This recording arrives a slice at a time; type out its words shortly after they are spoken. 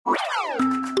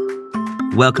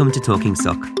Welcome to Talking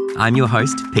Sock. I'm your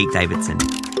host, Pete Davidson.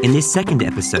 In this second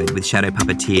episode with shadow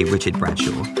puppeteer Richard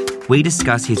Bradshaw, we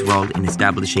discuss his role in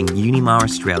establishing Unimar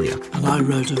Australia. And I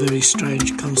wrote a very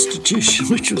strange constitution,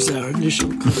 which was our initial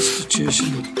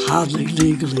constitution, hardly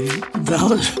legally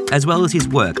valid. As well as his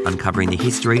work uncovering the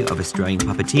history of Australian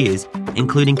puppeteers,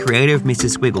 including creator of Mr.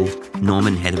 Squiggle,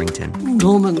 Norman Hetherington.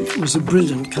 Norman was a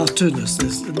brilliant cartoonist,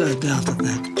 there's no doubt of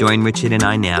that. Join Richard and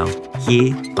I now,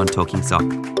 here on Talking Sock.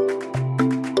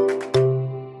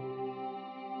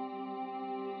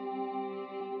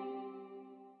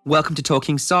 Welcome to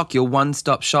Talking Sock, your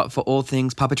one-stop shop for all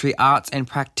things puppetry arts and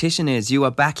practitioners. You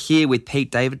are back here with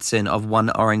Pete Davidson of One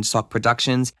Orange Sock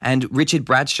Productions and Richard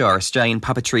Bradshaw, Australian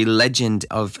puppetry legend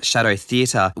of Shadow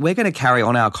Theatre. We're going to carry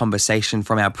on our conversation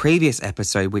from our previous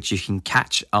episode, which you can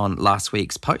catch on last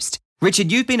week's post.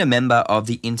 Richard, you've been a member of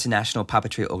the international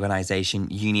puppetry organisation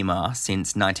Unimar since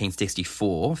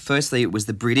 1964. Firstly, it was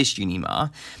the British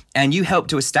Unimar, and you helped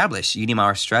to establish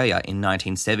Unimar Australia in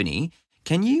 1970.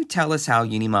 Can you tell us how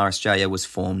Unimar Australia was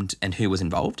formed and who was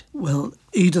involved? Well,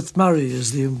 Edith Murray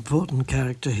is the important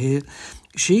character here.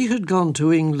 She had gone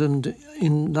to England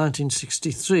in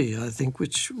 1963, I think,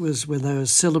 which was when they were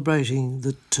celebrating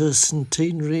the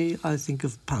tercentenary, I think,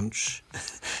 of Punch.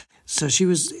 So she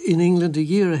was in England a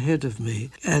year ahead of me,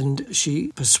 and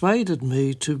she persuaded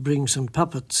me to bring some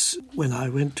puppets when I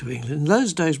went to England. In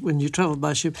those days, when you travelled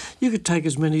by ship, you could take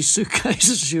as many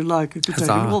suitcases as you like. You could take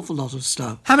an awful lot of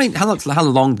stuff. How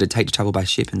long did it take to travel by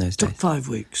ship in those days? It took 5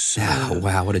 weeks.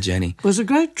 Wow, what a journey. It was a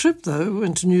great trip, though.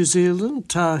 Went to New Zealand,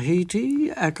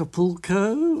 Tahiti,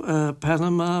 Acapulco,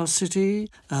 Panama City,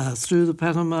 through the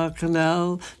Panama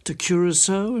Canal to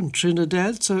Curacao and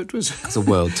Trinidad. So it was... It's a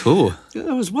world tour. It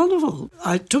was wonderful.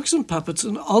 I took some puppets,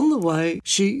 and on the way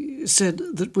she said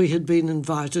that we had been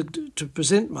invited to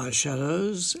present my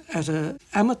shadows at an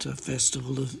amateur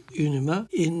festival of Unimar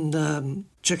in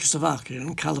Czechoslovakia,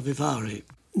 in Karlovy.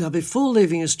 Now, before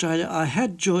leaving Australia, I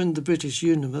had joined the British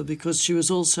Unimar because she was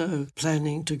also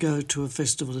planning to go to a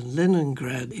festival in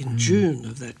Leningrad in June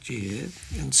of that year,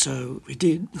 and so we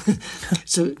did.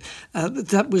 So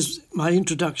that was my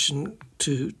introduction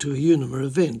to a Unimar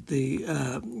event. The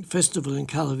festival in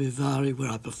Karlovy where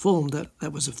I performed,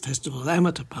 that was a festival of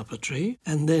amateur puppetry,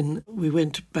 and then we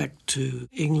went back to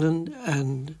England,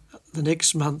 and the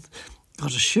next month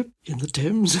got a ship in the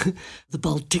Thames, the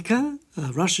Baltica,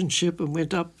 a Russian ship, and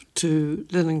went up to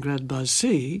Leningrad by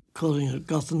sea, calling it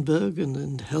Gothenburg and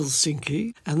then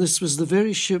Helsinki. And this was the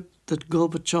very ship that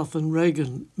Gorbachev and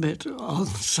Reagan met on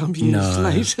some years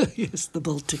later. Yes, the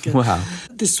Baltica. Wow.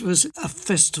 This was a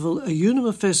festival, a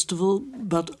Unimar festival,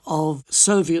 but of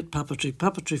Soviet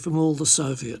puppetry from all the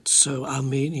Soviets, so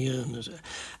Armenia.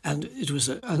 And it was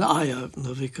an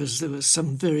eye-opener because there were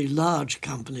some very large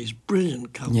companies,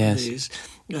 brilliant companies,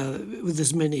 with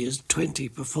as many as 20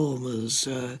 performers.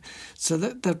 So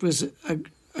that was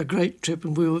a great trip,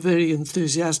 and we were very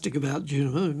enthusiastic about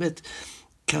Unimar. We met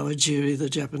Kawajiri, the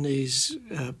Japanese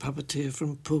puppeteer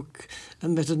from Puk,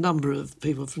 and met a number of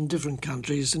people from different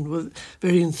countries, and were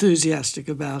very enthusiastic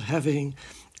about having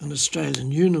an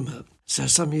Australian Unimar. So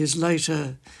some years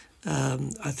later,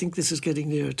 I think this is getting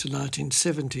nearer to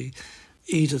 1970,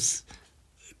 Edith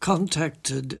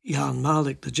contacted Jan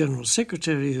Malik, the General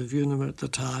Secretary of Unimar at the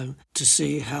time, to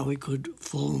see how we could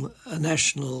form a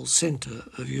national centre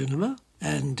of Unimar.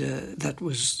 And that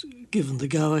was given the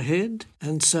go-ahead.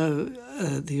 And so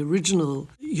the original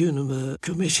Unimar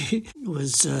committee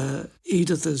was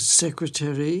Edith as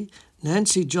secretary,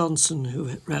 Nancy Johnson,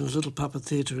 who ran a little puppet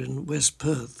theatre in West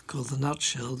Perth called The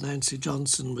Nutshell. Nancy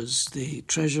Johnson was the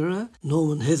treasurer,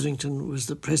 Norman Hetherington was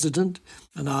the president,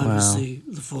 and I was the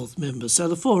fourth member. So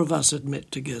the four of us had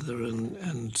met together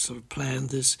and sort of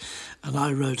planned this, and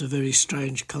I wrote a very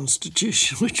strange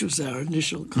constitution, which was our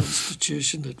initial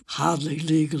constitution, that hardly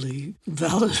legally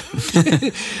valid.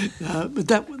 But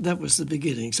that was the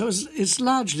beginning. So it's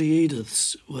largely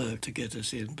Edith's work to get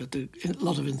us in, but a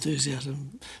lot of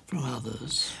enthusiasm from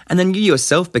others. And then you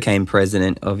yourself became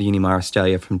president of Unimar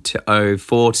Australia from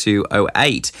 2004 to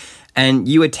 2008. And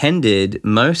you attended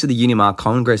most of the Unimar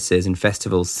congresses and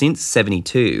festivals since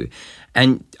 72.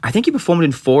 And I think you performed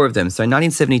in 4 of them. So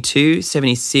 1972,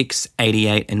 76,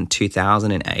 88 and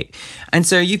 2008. And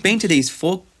so you've been to these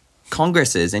 4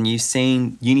 congresses and you've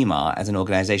seen Unimar as an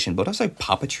organisation, but also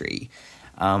puppetry,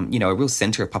 a real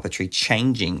centre of puppetry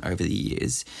changing over the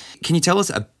years. Can you tell us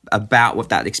about what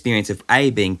that experience of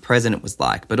being president was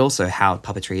like, but also how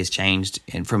puppetry has changed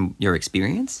from your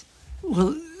experience?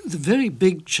 Well, the very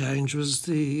big change was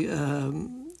the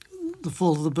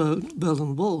fall of the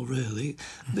Berlin Wall, really,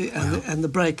 and the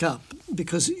break-up.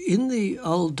 Because in the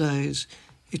old days,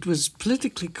 it was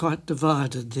politically quite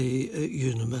divided, the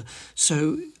Unima.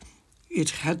 So it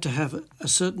had to have a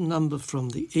certain number from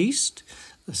the east,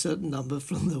 a certain number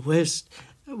from the west.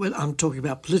 Well, I'm talking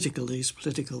about political east,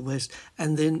 political west,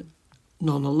 and then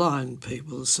non-aligned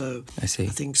people. So I see. I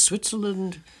think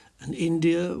Switzerland and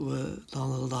India were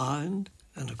non-aligned.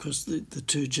 And of course, the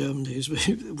two Germanys,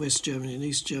 West Germany and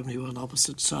East Germany, were on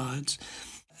opposite sides.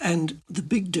 And the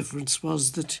big difference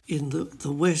was that in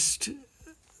the West,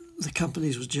 the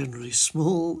companies were generally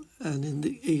small, and in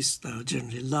the East they were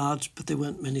generally large, but there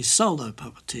weren't many solo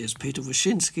puppeteers. Peter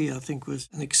Wyszynski, I think, was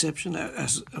an exception,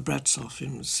 as Abratsov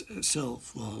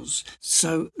himself was.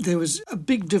 So there was a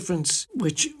big difference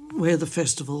where the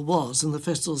festival was, and the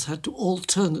festivals had to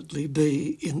alternately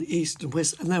be in the East and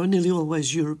West, and they were nearly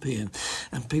always European.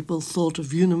 And people thought of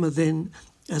Unima then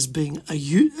as being a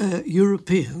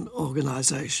European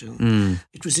organisation.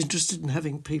 It was interested in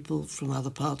having people from other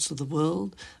parts of the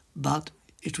world, but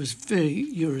it was very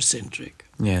Eurocentric.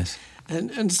 Yes.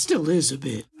 And still is a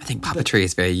bit. I think puppetry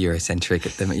is very Eurocentric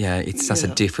at the moment. Yeah, it's such a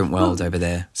different world over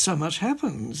there. So much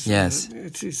happens. Yes.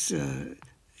 It's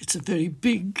a very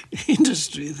big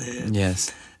industry there.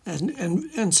 Yes.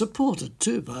 And supported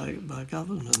too by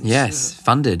governments. Yes,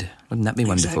 funded. Wouldn't that be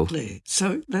wonderful? Exactly.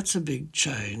 So that's a big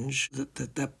change, that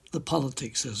the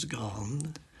politics has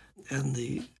gone, and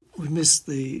we miss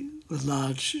the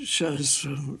large shows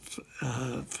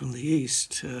from the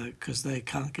East because they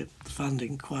can't get the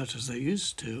funding quite as they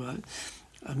used to.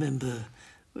 I remember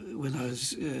when I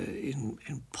was in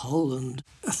Poland,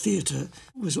 a theatre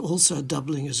was also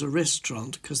doubling as a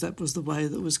restaurant because that was the way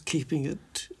that was keeping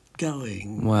it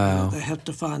going. Wow. They had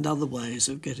to find other ways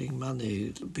of getting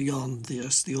money beyond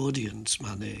the audience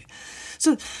money.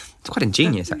 So it's quite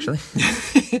ingenious, actually.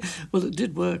 Well, it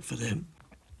did work for them.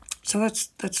 So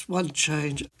that's one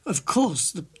change. Of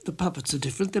course, the puppets are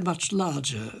different. They're much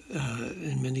larger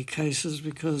in many cases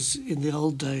because in the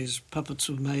old days, puppets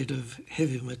were made of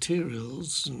heavier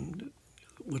materials and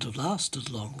would have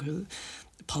lasted longer.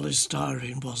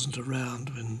 Polystyrene wasn't around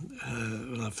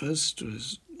when I first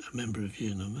was a member of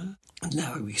Unima. And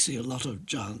now we see a lot of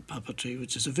giant puppetry,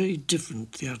 which is a very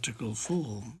different theatrical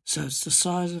form. So it's the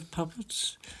size of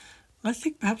puppets. I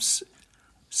think perhaps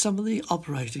some of the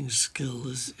operating skill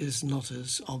is not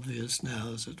as obvious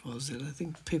now as it was then. I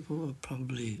think people were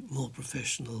probably more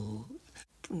professional.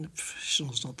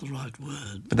 Professional's not the right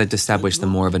word. But they'd established them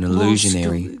more of an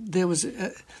illusionary. There was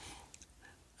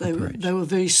they were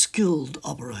very skilled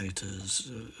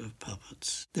operators of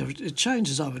puppets. There are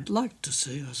changes I would like to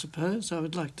see, I suppose. I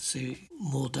would like to see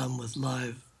more done with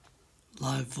live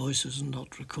voices and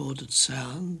not recorded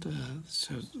sound,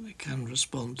 so that we can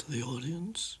respond to the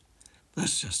audience.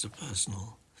 That's just a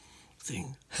personal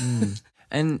thing.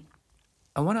 And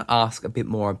I want to ask a bit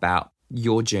more about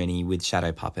your journey with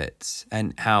shadow puppets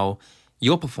and how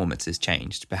your performance has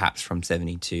changed, perhaps from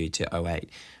 72 to 08.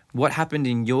 What happened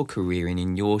in your career and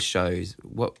in your shows?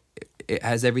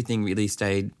 Has everything really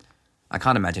stayed? I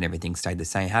can't imagine everything stayed the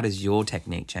same. How does your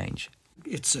technique change?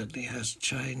 It certainly has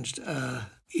changed.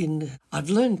 I've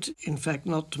learned, in fact,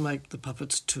 not to make the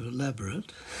puppets too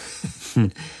elaborate.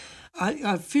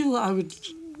 I feel I would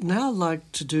now like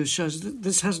to do shows.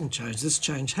 This hasn't changed. This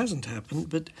change hasn't happened,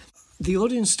 but the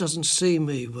audience doesn't see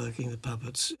me working the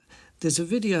puppets. There's a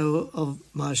video of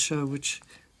my show which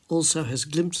also has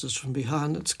glimpses from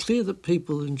behind. It's clear that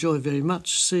people enjoy very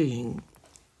much seeing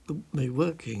me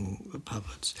working the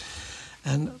puppets.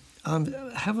 And I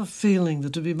have a feeling that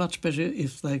it would be much better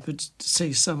if they could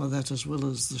see some of that as well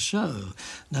as the show.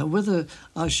 Now, whether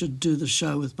I should do the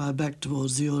show with my back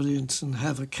towards the audience and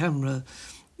have a camera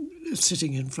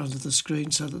sitting in front of the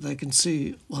screen so that they can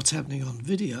see what's happening on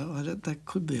video, that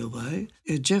could be a way.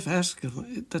 Jeff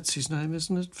Askham, that's his name,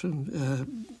 isn't it,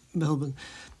 from Melbourne,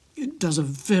 it does a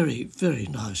very, very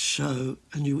nice show,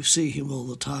 and you see him all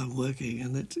the time working,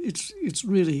 and it's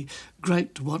really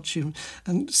great to watch him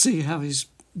and see how he's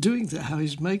doing that, how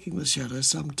he's making the shadow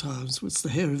sometimes with the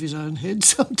hair of his own head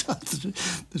sometimes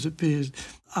that appears.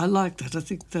 I like that. I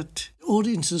think that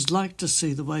audiences like to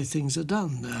see the way things are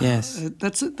done now. Yes.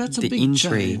 That's a the big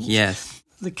intrigue, change. yes.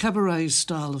 The cabaret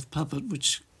style of puppet,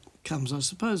 which comes, I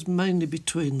suppose, mainly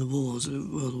between the wars of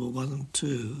World War I and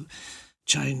II,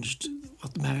 changed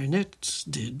what the marionettes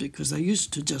did because they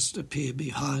used to just appear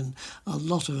behind a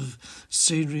lot of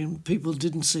scenery and people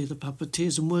didn't see the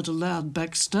puppeteers and weren't allowed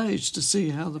backstage to see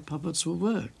how the puppets were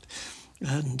worked.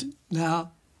 And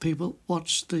now people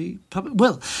watch the puppet.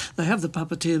 Well, they have the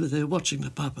puppeteer, but they're watching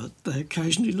the puppet. They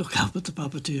occasionally look up at the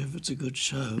puppeteer if it's a good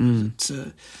show.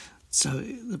 So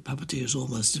the puppeteer is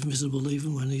almost invisible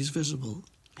even when he's visible,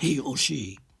 he or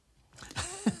she.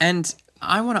 And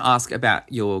I want to ask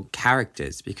about your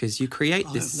characters because you create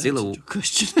this silhouette. Your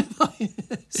question, have I?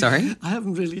 Sorry? I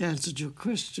haven't really answered your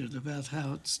question about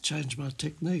how it's changed my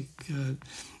technique, and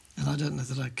I don't know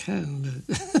that I can.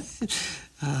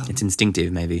 It's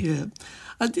instinctive, maybe. Yeah.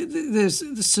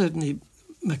 There's certainly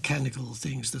mechanical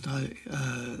things that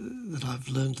I've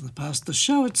learned in the past. The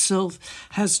show itself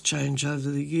has changed over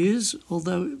the years,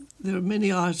 although there are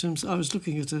many items. I was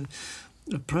looking at a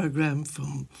program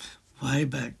from way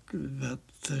back about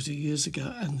 30 years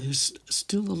ago, and there's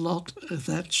still a lot of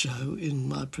that show in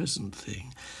my present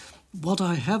thing. What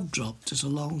I have dropped is a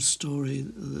long story,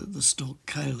 the Stork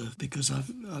Caliph, because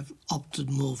I've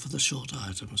opted more for the short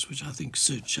items, which I think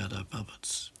suit shadow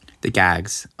puppets. The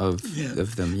gags of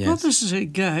them, yes. Not necessarily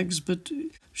gags, but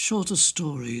shorter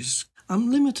stories.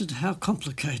 I'm limited how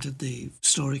complicated the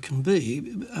story can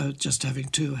be, just having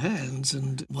two hands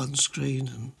and one screen,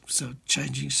 and so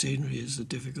changing scenery is a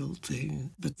difficult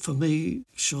thing. But for me,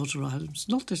 shorter items,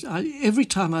 every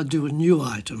time I do a new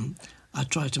item, I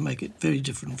try to make it very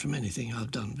different from anything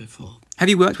I've done before. Have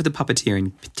you worked with a puppeteer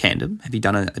in tandem? Have you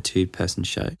done a two-person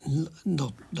show?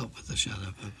 Not with the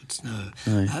shadow puppets,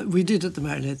 no. We did at the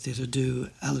Marionette Theatre do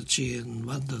Alice in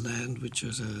Wonderland, which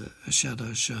was a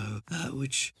shadow show,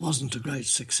 which wasn't a great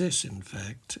success, in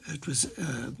fact. It was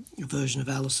a version of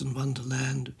Alice in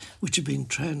Wonderland, which had been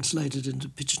translated into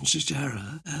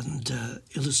Pitjantjatjara and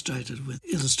illustrated with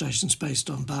illustrations based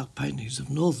on bark paintings of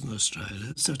Northern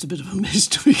Australia. So it's a bit of a mess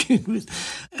to begin with.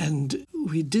 And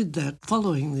we did that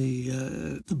following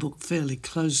the book fairly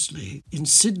closely. In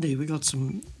Sydney, we got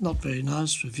some not very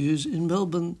nice reviews. In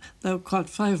Melbourne, they were quite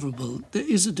favourable. There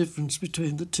is a difference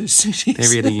between the two cities. There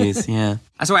really is, yeah.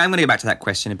 So I'm going to go back to that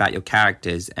question about your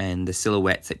characters and the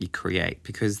silhouettes that you create,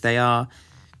 because they are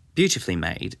beautifully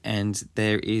made and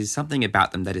there is something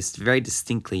about them that is very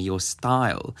distinctly your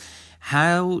style.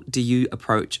 How do you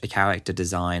approach a character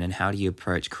design and how do you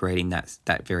approach creating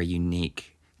that very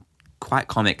unique, quite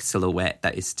comic silhouette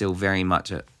that is still very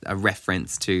much a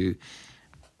reference to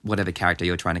whatever character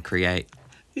you're trying to create?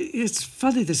 It's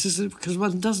funny, this is because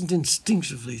one doesn't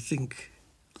instinctively think,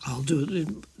 I'll do it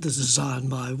in the design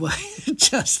my way. It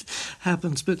just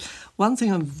happens. But one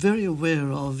thing I'm very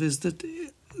aware of is that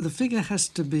the figure has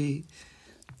to be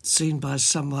seen by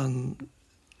someone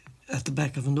at the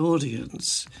back of an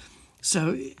audience.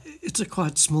 So it's a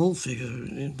quite small figure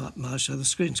in my show. The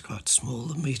screen's quite small,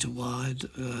 1 metre wide.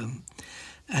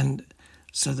 And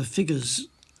so the figures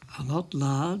are not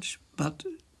large, but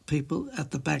people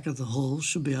at the back of the hall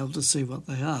should be able to see what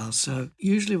they are. So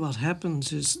usually what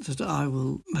happens is that I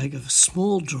will make a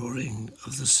small drawing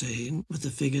of the scene with the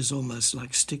figures almost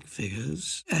like stick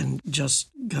figures and just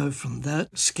go from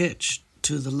that sketch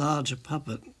to the larger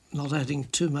puppet, not adding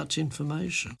too much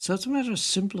information. So it's a matter of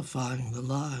simplifying the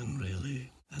line,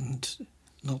 really, and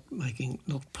not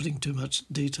putting too much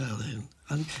detail in.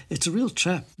 And it's a real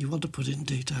trap. You want to put in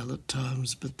detail at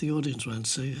times, but the audience won't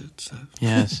see it. So.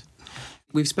 Yes.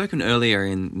 We've spoken earlier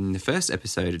in the first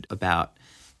episode about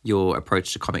your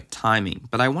approach to comic timing,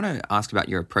 but I want to ask about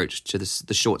your approach to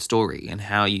the short story and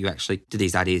how you actually do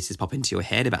these ideas just pop into your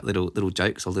head about little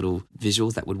jokes or little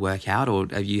visuals that would work out, or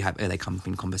are they come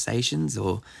in conversations,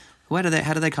 or how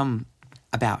do they come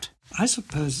about? I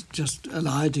suppose just an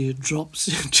idea drops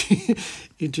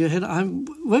into your head. I'm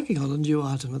working on a new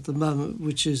item at the moment,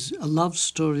 which is a love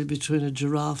story between a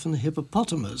giraffe and a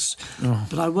hippopotamus. Oh.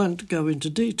 But I won't go into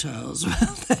details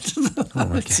about that at the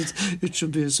moment. Okay. It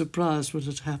should be a surprise when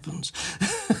it happens.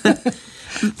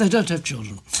 They don't have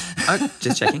children. Oh,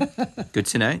 just checking. Good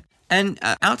to know. And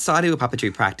outside of your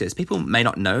puppetry practice, people may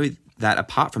not know that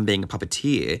apart from being a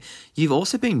puppeteer, you've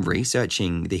also been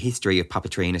researching the history of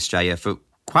puppetry in Australia for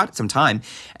quite some time,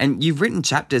 and you've written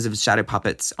chapters of shadow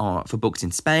puppets for books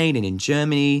in Spain and in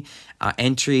Germany,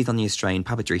 entries on the Australian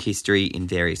puppetry history in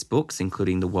various books,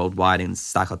 including the Worldwide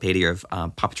Encyclopedia of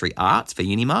Puppetry Arts for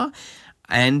Unimar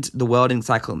and the World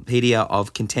Encyclopedia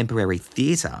of Contemporary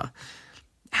Theatre.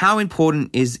 How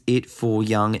important is it for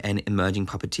young and emerging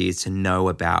puppeteers to know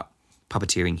about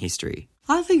puppeteering history?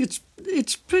 I think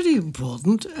it's pretty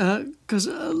important because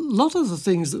a lot of the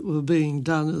things that were being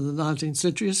done in the 19th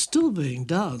century are still being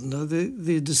done.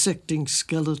 The dissecting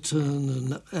skeleton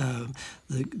and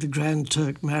the Grand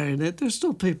Turk marionette, there's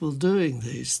still people doing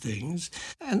these things.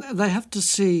 And they have to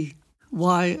see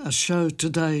why a show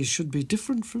today should be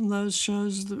different from those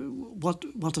shows, what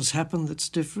has happened that's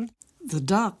different. The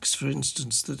Darks, for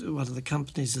instance, one of the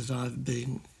companies that I've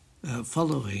been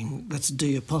following, that's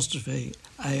D''ARC,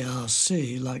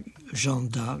 like Jeanne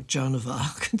d'Arc, Joan of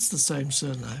Arc, it's the same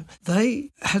surname.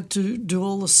 They had to do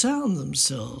all the sound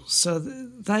themselves, so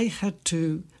they had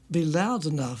to be loud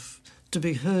enough to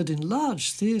be heard in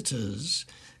large theatres,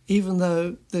 even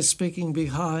though they're speaking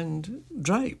behind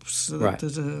drapes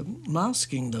that are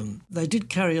masking them. They did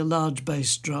carry a large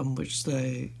bass drum, which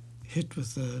they hit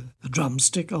with a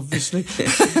drumstick, obviously,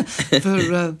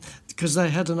 because they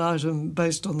had an item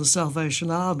based on the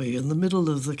Salvation Army. In the middle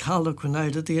of the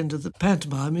Harlequinade at the end of the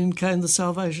pantomime, in came the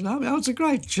Salvation Army. Oh, it's a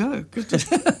great joke.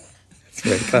 It's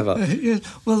very clever. Yeah.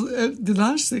 Well, the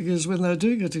nice thing is when they were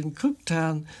doing it in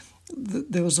Cooktown,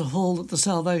 there was a hall that the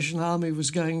Salvation Army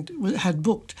had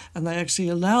booked, and they actually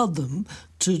allowed them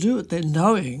to do it there,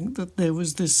 knowing that there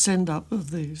was this send-up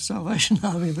of the Salvation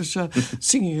Army in the show,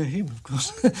 singing a hymn, of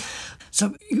course.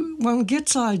 So one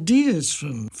gets ideas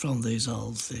from these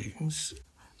old things.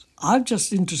 I'm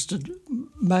just interested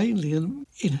mainly in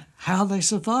how they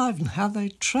survived and how they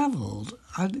travelled.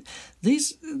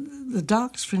 The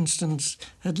Darks, for instance,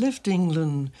 had left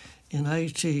England in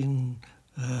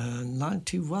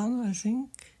 1891, I think,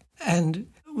 and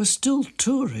were still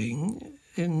touring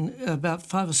in about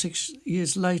 5 or 6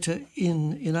 years later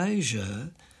in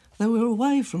Asia. They were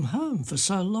away from home for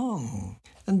so long.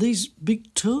 And these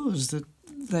big tours that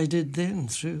they did then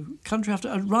through country after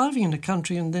arriving in a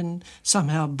country and then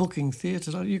somehow booking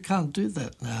theatres. You can't do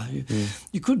that now.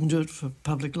 You couldn't do it for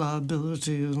public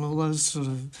liability and all those sort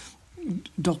of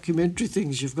documentary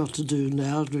things you've got to do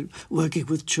now, working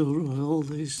with children and all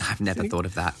these. I've never thought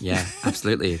of that. Yeah,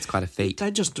 absolutely. It's quite a feat. They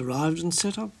just arrived and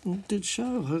set up and did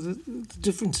show. The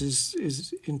difference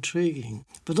is intriguing.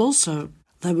 But also,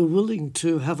 they were willing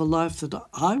to have a life that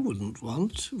I wouldn't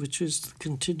want, which is the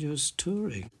continuous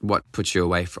touring. What puts you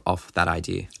away off that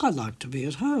idea? I'd like to be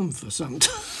at home for some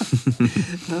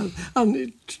time.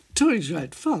 Touring's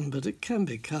great fun, but it can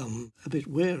become a bit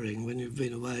wearing when you've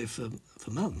been away for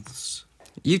months.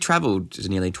 You've travelled to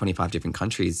nearly 25 different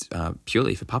countries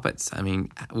purely for puppets. I mean,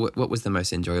 what was the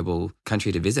most enjoyable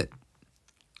country to visit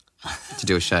to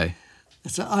do a show?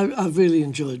 So I really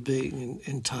enjoyed being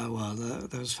in Taiwan.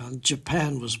 That was fun.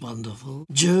 Japan was wonderful.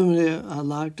 Germany, I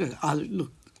liked it.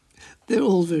 Look, they're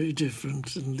all very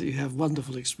different, and you have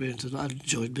wonderful experiences. I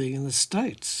enjoyed being in the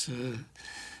States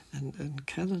and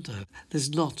Canada.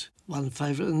 There's not one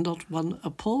favourite and not one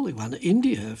appalling one.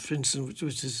 India, for instance,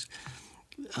 which is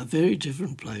a very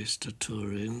different place to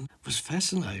tour in, was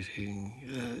fascinating.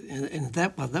 In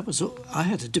that one, I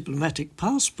had a diplomatic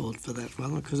passport for that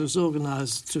one because it was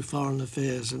organised through Foreign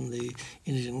Affairs and the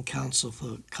Indian Council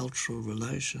for Cultural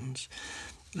Relations.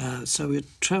 So we were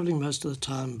travelling most of the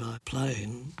time by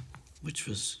plane, which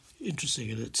was interesting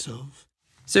in itself.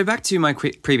 So back to my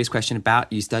previous question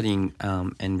about you studying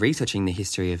and researching the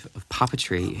history of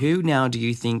puppetry. Who now do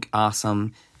you think are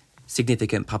some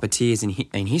significant puppeteers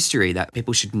in history that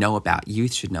people should know about,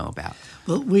 youth should know about?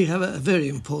 Well, we have a very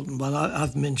important one.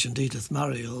 I've mentioned Edith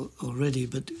Murray already,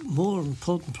 but more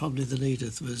important probably than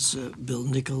Edith was Bill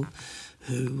Nicol,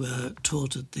 who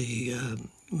taught at the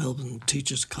Melbourne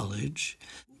Teachers College.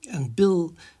 And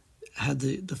Bill had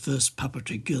the first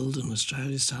puppetry guild in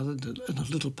Australia, started in a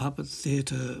little puppet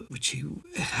theatre, which he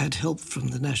had help from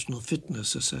the National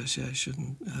Fitness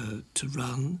Association to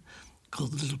run,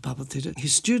 called the Little Puppet Theatre.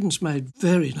 His students made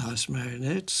very nice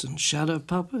marionettes and shadow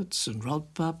puppets and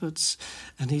rod puppets,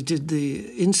 and he did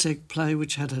the insect play,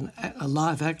 which had a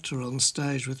live actor on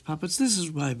stage with puppets. This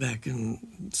is way back in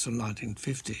some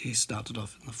 1950. He started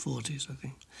off in the 40s, I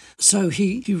think. So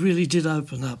he really did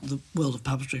open up the world of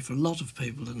puppetry for a lot of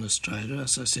people in Australia.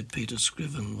 As I said, Peter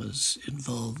Scriven was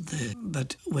involved there.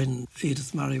 But when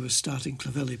Edith Murray was starting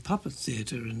Clovelly Puppet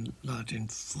Theatre in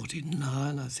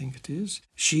 1949, I think it is,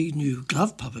 she knew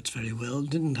glove puppets very well,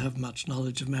 didn't have much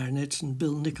knowledge of marionettes, and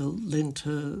Bill Nicol lent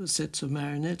her sets of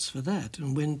marionettes for that.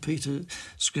 And when Peter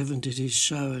Scriven did his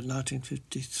show in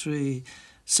 1953,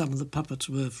 some of the puppets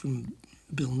were from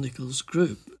Bill Nicol's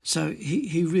group. So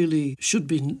he really should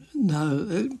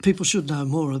people should know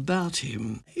more about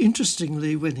him.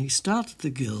 Interestingly, when he started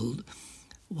the Guild,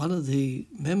 one of the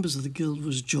members of the Guild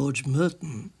was George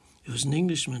Merton, who was an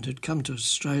Englishman who'd come to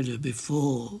Australia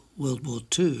before World War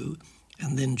II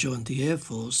and then joined the Air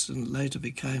Force and later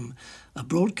became a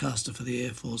broadcaster for the Air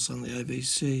Force on the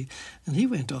ABC. And he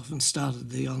went off and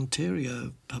started the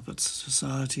Ontario Puppet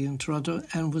Society in Toronto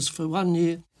and was for 1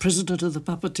 year president of the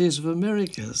Puppeteers of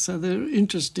America. So there are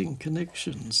interesting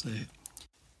connections there.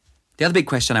 The other big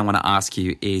question I want to ask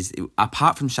you is,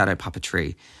 apart from shadow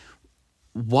puppetry,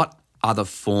 what other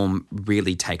form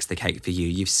really takes the cake for you?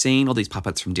 You've seen all these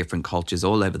puppets from different cultures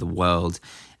all over the world,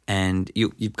 and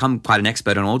you've become quite an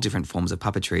expert on all different forms of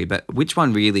puppetry, but which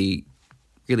one really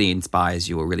inspires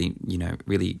you or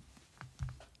really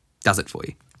does it for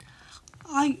you?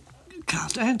 I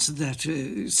can't answer that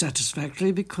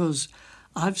satisfactorily because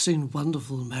I've seen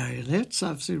wonderful marionettes,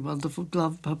 I've seen wonderful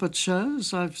glove puppet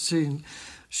shows, I've seen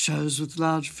shows with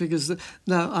large figures.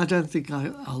 No, I don't think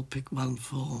I'll pick one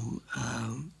form.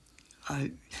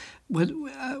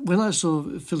 When I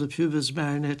saw Philip Huber's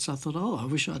marionettes, I thought, I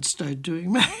wish I'd stayed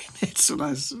doing marionettes.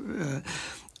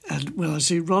 And when I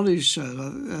see Ronnie's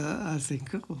show, I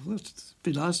think, it'd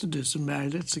be nice to do some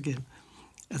marionettes again.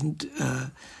 And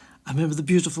I remember the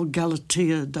beautiful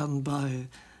Galatea done by,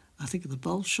 I think, the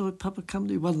Bolshoi Puppet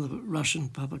Company, one of the Russian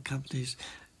puppet companies,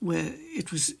 where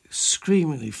it was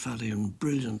screamingly funny and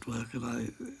brilliant work, and I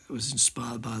was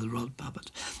inspired by the Rod puppet.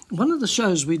 One of the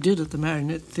shows we did at the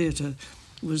Marionette Theatre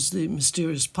was the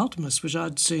Mysterious Potamus, which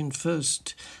I'd seen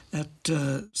first at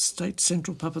State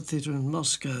Central Puppet Theatre in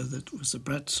Moscow, that was the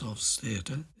Bratsov's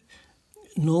theatre.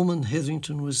 Norman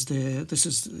Hetherington was there. This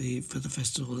is for the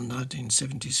festival in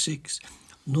 1976.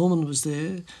 Norman was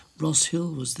there, Ross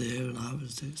Hill was there, and I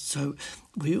was there. So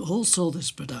we all saw this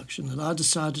production, and I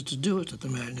decided to do it at the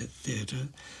Marionette Theatre.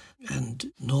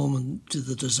 And Norman did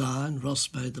the design, Ross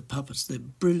made the puppets. They're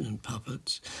brilliant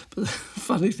puppets. But the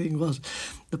funny thing was,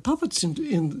 the puppets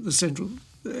in the central,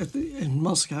 in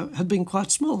Moscow, had been quite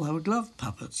small. They were glove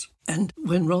puppets. And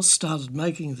when Ross started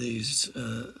making these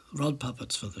rod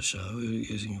puppets for the show, we were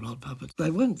using rod puppets,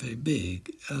 they weren't very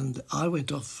big. And I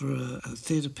went off for a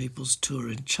theatre people's tour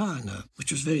in China,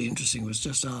 which was very interesting. It was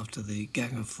just after the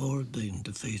Gang of Four had been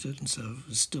defeated, and so it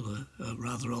was still a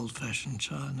rather old-fashioned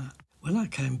China. When I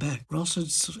came back, Ross had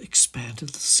sort of expanded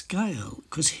the scale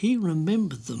because he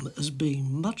remembered them as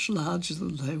being much larger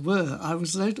than they were. I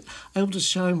was able to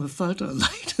show him a photo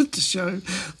later to show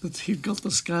that he'd got the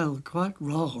scale quite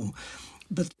wrong.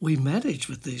 But we managed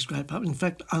with these great puppets. In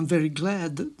fact, I'm very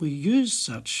glad that we used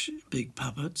such big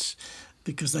puppets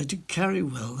because they did carry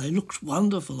well. They looked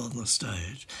wonderful on the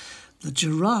stage. The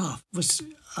giraffe was,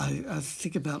 I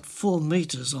think, about 4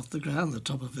 metres off the ground, the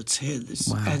top of its head.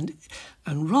 Wow.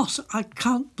 And Ross, I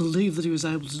can't believe that he was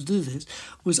able to do this,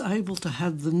 was able to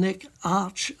have the neck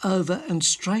arch over and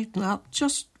straighten up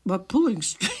just by pulling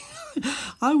string.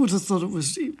 I would have thought it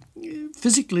was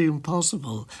physically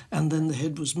impossible, and then the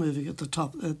head was moving at the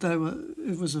top.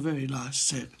 It was a very nice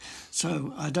set.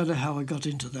 So I don't know how I got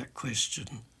into that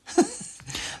question.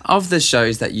 Of the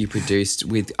shows that you produced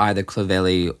with either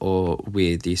Clovelly or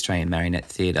with the Australian Marionette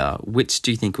Theatre, which do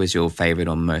you think was your favourite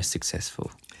or most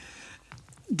successful?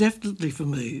 Definitely for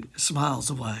me,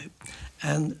 Smiles Away.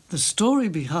 And the story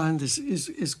behind this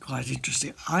is quite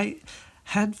interesting. I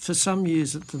had for some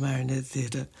years at the Marionette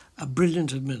Theatre a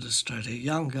brilliant administrator, a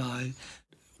young guy,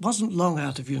 wasn't long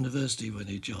out of university when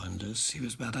he joined us. He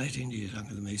was about 18 years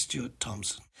younger than me, Stuart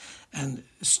Thompson. And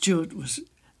Stuart was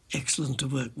excellent to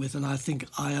work with, and I think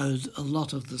I owed a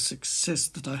lot of the success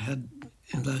that I had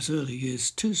in those early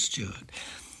years to Stuart.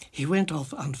 He went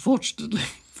off, unfortunately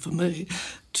for me,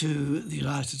 to the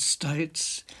United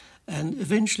States and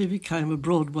eventually became a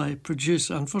Broadway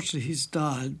producer. Unfortunately, he's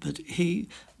died, but he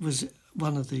was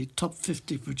one of the top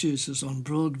 50 producers on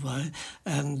Broadway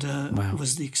and Wow.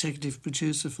 was the executive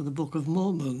producer for the Book of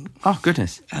Mormon. Oh,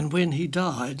 goodness. And when he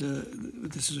died,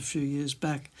 this is a few years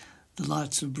back, the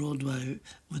lights of Broadway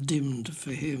were dimmed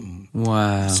for him.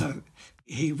 Wow. So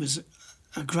he was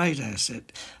a great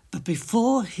asset. But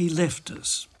before he left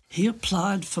us, he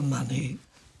applied for money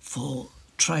for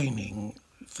training,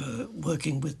 for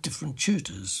working with different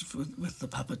tutors, with the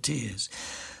puppeteers.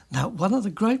 Now, one of the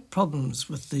great problems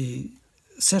with the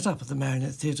setup of the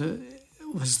Marionette Theatre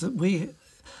was that we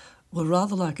were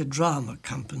rather like a drama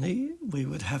company. We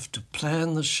would have to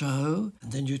plan the show,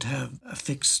 and then you'd have a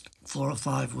fixed 4 or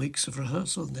 5 weeks of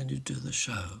rehearsal, and then you'd do the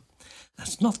show.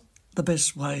 That's not the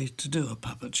best way to do a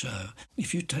puppet show.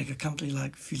 If you take a company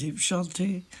like Philippe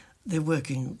Chanty, they're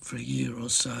working for a year or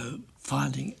so,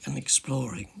 finding and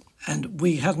exploring. And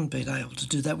we hadn't been able to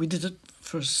do that. We did it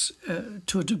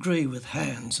to a degree with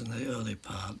Hans in the early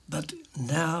part. But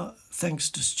now, thanks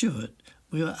to Stuart,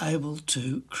 we were able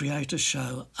to create a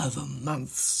show over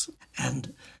months,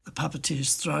 and the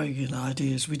puppeteers throwing in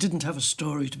ideas. We didn't have a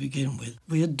story to begin with.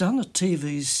 We had done a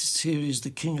TV series, The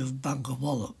King of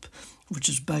Bungawallop, which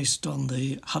is based on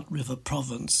the Hutt River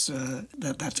province,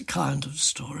 that kind of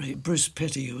story. Bruce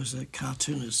Petty, who was a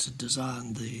cartoonist, had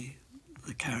designed the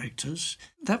characters.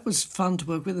 That was fun to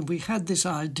work with, and we had this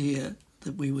idea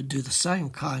that we would do the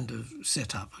same kind of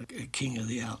setup, a King of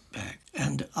the Outback.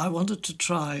 And I wanted to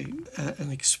try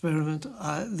an experiment.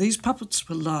 These puppets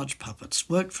were large puppets,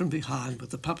 worked from behind with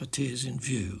the puppeteers in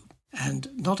view. And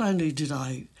not only did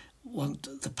I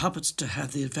want the puppets to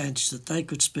have the advantage that they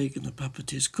could speak and the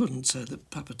puppeteers couldn't, so the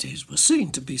puppeteers were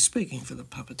seen to be speaking for the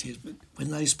puppeteers, but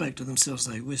when they spoke to themselves,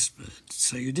 they whispered.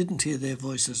 So you didn't hear their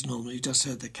voices normally, you just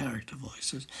heard the character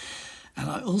voices. And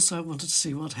I also wanted to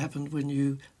see what happened when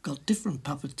you got different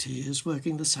puppeteers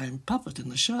working the same puppet in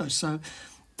the show. So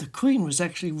the Queen was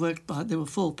actually worked by, there were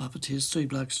 4 puppeteers, 3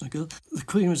 blokes and a girl. The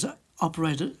Queen was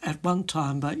operated at one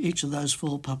time by each of those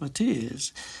 4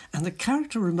 puppeteers. And the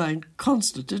character remained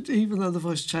constant, even though the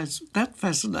voice changed. That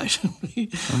fascinated me.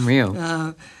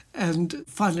 Unreal. And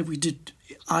finally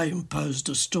I imposed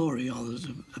a story on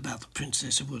it about the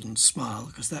princess who wouldn't smile,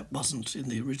 because that wasn't in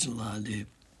the original idea.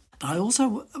 But I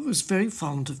also was very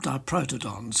fond of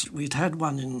diprotodons. We'd had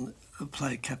one in a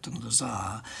play, Captain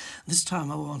Lazar. This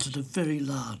time I wanted a very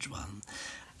large one.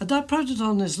 A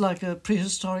diprotodon is like a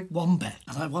prehistoric wombat,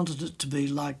 and I wanted it to be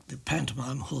like the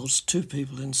pantomime horse, 2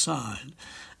 people inside.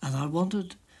 And I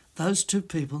wanted those 2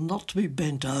 people not to be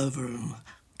bent over and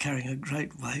carrying a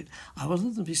great weight. I wanted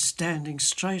them to be standing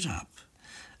straight up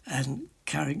and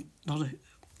carrying not a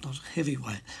heavy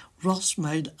weight. Ross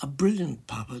made a brilliant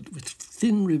puppet with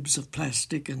thin ribs of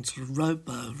plastic and sort of rope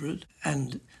over it,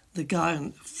 and the guy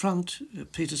in front,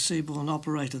 Peter Seaborn,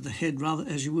 operated the head rather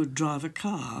as you would drive a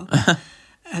car.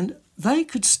 And they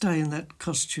could stay in that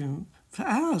costume for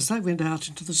hours. They went out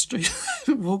into the street,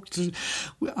 walked to...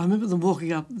 I remember them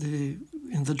walking up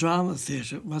in the drama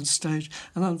theatre at one stage,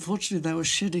 and unfortunately they were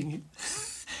shedding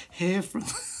hair from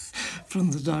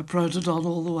the diprotodon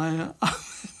all the way up.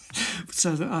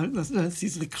 So I don't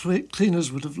think the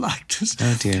cleaners would have liked us.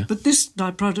 Oh dear. But this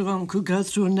diprotodon could go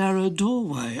through a narrow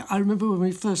doorway. I remember when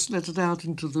we first let it out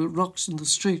into the rocks in the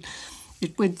street,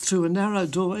 it went through a narrow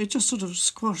doorway. It just sort of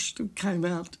squashed and came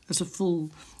out as a full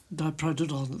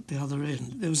diprotodon at the other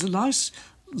end. There was a nice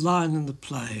line in the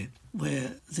play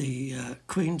where the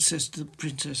Queen says to the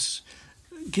princess,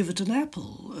 "Give it an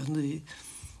apple," and the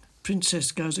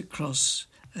princess goes across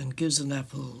and gives an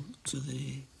apple to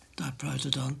the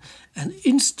diprotodon, and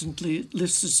instantly it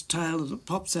lifts its tail and it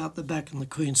pops out the back, and the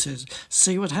Queen says,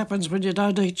 "See what happens when you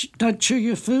don't chew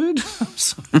your food?" I'm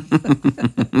sorry.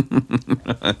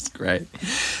 That's great.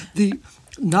 The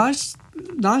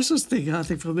nicest thing, I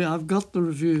think, for me, I've got the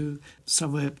review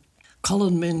somewhere.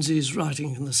 Colin Menzies,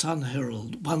 writing in the Sun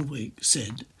Herald one week,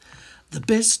 said, "The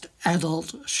best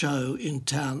adult show in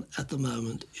town at the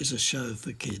moment is a show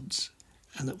for kids."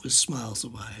 And it was Smiles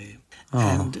Away. Oh.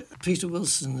 And Peter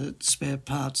Wilson at Spare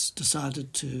Parts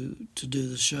decided to do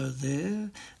the show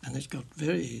there, and it got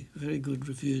very, very good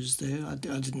reviews there. I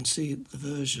didn't see the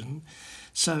version.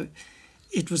 So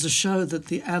it was a show that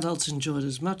the adults enjoyed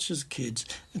as much as kids.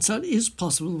 And so it is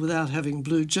possible, without having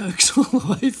blue jokes all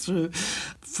the way through,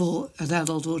 for an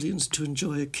adult audience to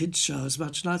enjoy a kids' show as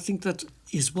much. And I think that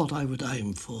is what I would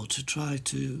aim for, to try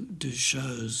to do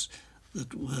shows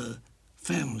that were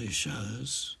family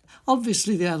shows.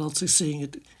 Obviously, the adults are seeing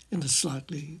it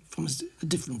from a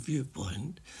different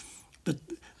viewpoint, but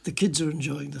the kids are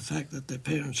enjoying the fact that their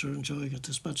parents are enjoying it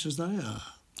as much as they are.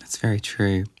 That's very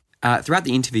true. Throughout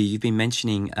the interview, you've been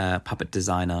mentioning a puppet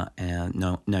designer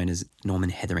known as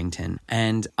Norman Hetherington,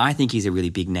 and I think he's a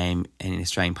really big name in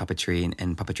Australian puppetry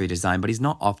and puppetry design, but he's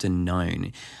not often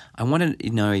known. I wanted to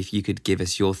know if you could give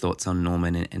us your thoughts on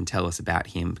Norman and tell us about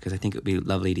him, because I think it would be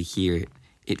lovely to hear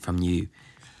it from you.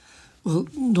 Well,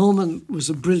 Norman was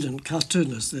a brilliant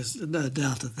cartoonist, there's no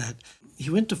doubt of that.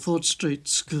 He went to Fort Street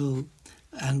School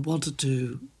and wanted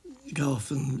to go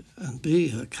off and be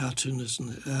a cartoonist,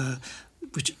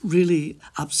 which really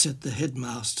upset the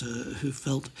headmaster, who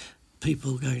felt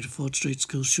people going to Fort Street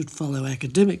School should follow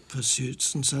academic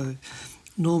pursuits. And so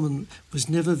Norman was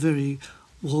never very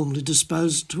warmly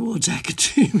disposed towards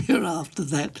academia after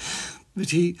that. But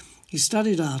he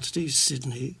studied art at East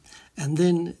Sydney, and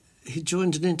then he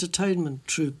joined an entertainment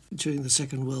troupe during the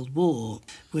Second World War,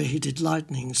 where he did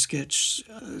lightning sketches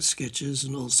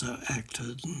and also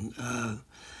acted.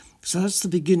 So that's the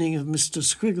beginning of Mr.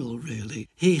 Scriggle, really.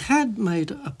 He had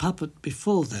made a puppet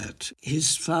before that.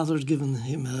 His father had given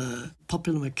him a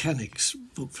Popular Mechanics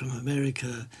book from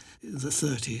America in the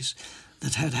 30s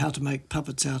that had how to make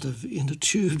puppets out of inner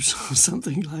tubes or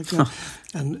something like that.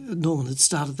 And Norman had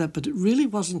started that, but it really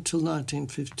wasn't until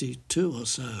 1952 or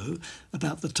so,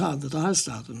 about the time that I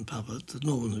started in puppet, that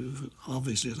Norman, who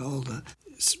obviously is older,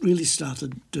 really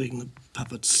started doing the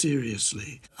puppets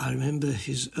seriously. I remember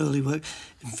his early work.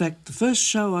 In fact, the first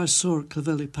show I saw at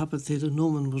Clovelly Puppet Theatre,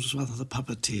 Norman was one of the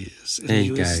puppeteers. And there he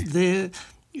you was go. There.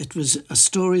 It was a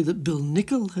story that Bill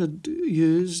Nicol had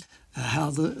used, how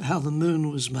the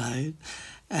moon was made,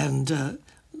 and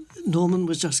Norman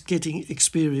was just getting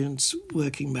experience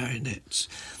working marionettes.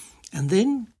 And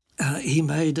then he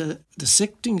made a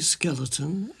dissecting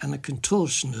skeleton and a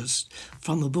contortionist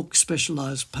from a book,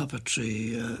 Specialised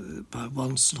Puppetry, by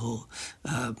Wanslaw.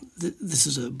 This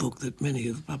is a book that many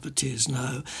of the puppeteers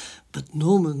know, but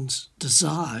Norman's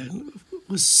design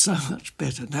was so much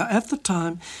better. Now, at the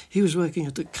time, he was working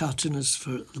as a cartoonist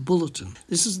for the Bulletin.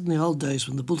 This is in the old days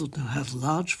when the Bulletin had a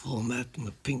large format and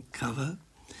a pink cover,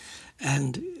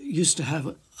 and used to have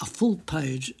a full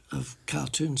page of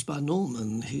cartoons by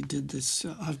Norman. He did this.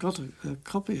 I've got a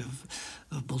copy of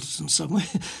Bulletin somewhere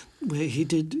where he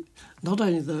did not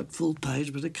only the full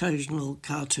page but occasional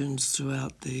cartoons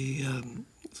throughout the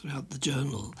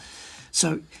journal.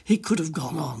 So he could have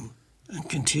gone on and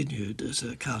continued as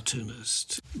a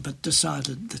cartoonist, but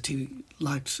decided that he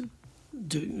liked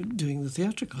doing the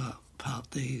theatrical part,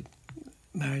 the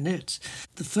marionettes.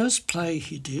 The first play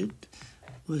he did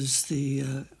was the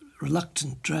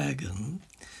Reluctant Dragon,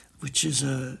 which is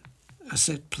a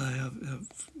set play.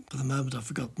 For the moment, I've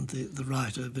forgotten the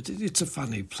writer, but it's a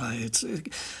funny play. It's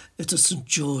a St.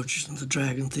 George and the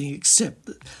Dragon thing, except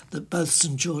that both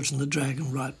St. George and the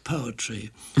Dragon write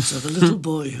poetry. So the little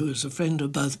boy who is a friend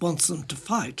of both wants them to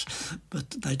fight, but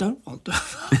they don't want to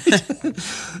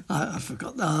fight. I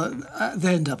forgot.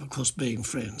 They end up, of course, being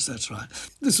friends, that's right.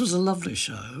 This was a lovely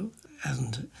show,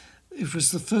 and it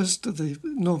was the first of the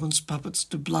Norman's puppets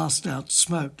to blast out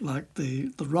smoke like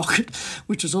the rocket,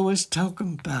 which is always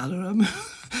talcum powder. I mean,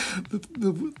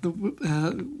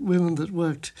 the women that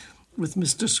worked with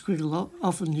Mr. Squiggle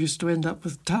often used to end up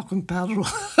with talcum powder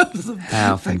all over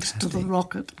them, thanks to the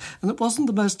rocket. And it wasn't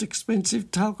the most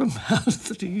expensive talcum powder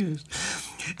that he used.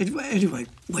 Anyway,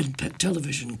 when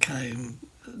television came,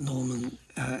 Norman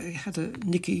he had a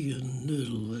Nicky and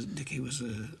Noodle. Nicky was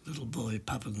a little boy,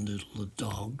 Papa Noodle, a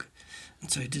dog.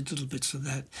 And so he did little bits of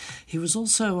that. He was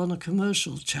also on a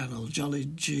commercial channel, Jolly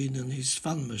Jean and his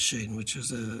Fun Machine, which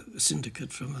was a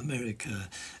syndicate from America,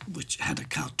 which had a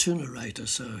cartoon narrator,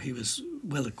 so he was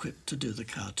well equipped to do the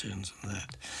cartoons and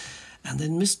that. And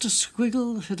then Mr.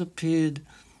 Squiggle had appeared,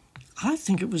 I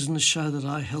think it was in the show that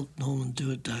I helped Norman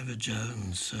do at David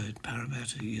Jones at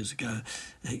Parramatta years ago.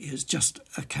 He was just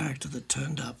a character that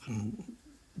turned up and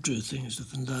drew things with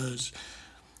the nose.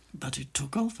 But it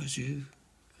took off, as you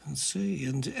can see,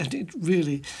 and it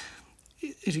really,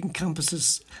 it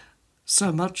encompasses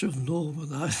so much of Norman.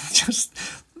 Just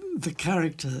the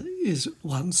character is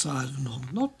one side of Norman,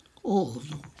 not all of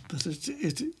Norman, but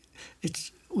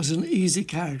it was an easy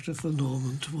character for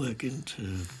Norman to work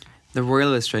into. The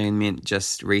Royal Australian Mint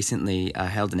just recently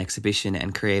held an exhibition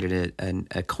and created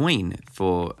a coin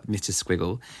for Mr.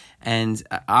 Squiggle. And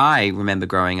I remember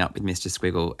growing up with Mr.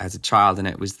 Squiggle as a child, and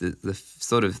it was the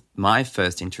sort of my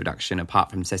first introduction,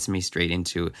 apart from Sesame Street,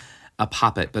 into a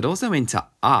puppet, but also into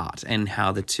art and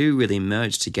how the two really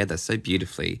merged together so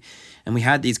beautifully. And we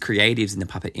had these creatives in the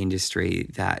puppet industry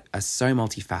that are so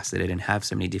multifaceted and have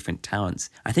so many different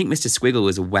talents. I think Mr. Squiggle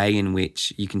is a way in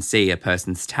which you can see a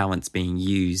person's talents being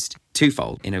used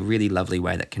twofold in a really lovely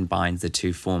way that combines the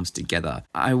two forms together.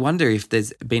 I wonder if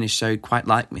there's been a show quite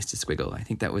like Mr. Squiggle. I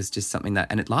think that was just something that,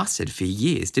 and it lasted for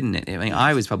years, didn't it? I mean,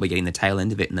 I was probably getting the tail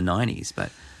end of it in the 90s,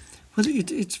 but... Well,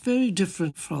 it's very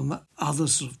different from other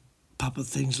sort of puppet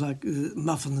things, like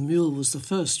Muff and the Mule was the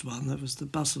first one. That was the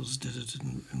Bustles did it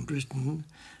in Britain.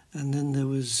 And then there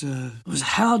was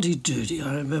Howdy Doody,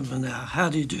 I remember now,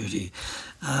 Howdy Doody.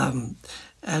 And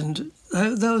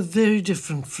they were very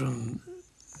different from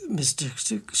Mr.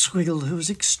 Squiggle, who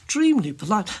was extremely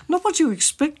polite. Not what you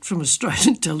expect from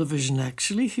Australian television,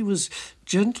 actually. He was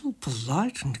gentle,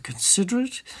 polite and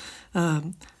considerate.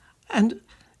 And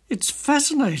it's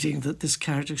fascinating that this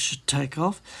character should take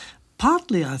off.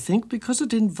 Partly, I think, because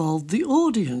it involved the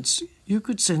audience. You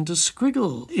could send a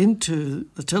squiggle into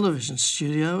the television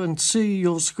studio and see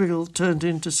your squiggle turned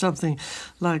into something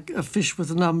like a fish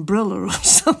with an umbrella or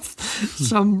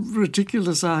some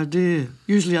ridiculous idea,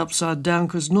 usually upside down,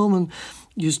 because Norman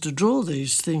used to draw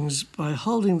these things by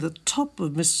holding the top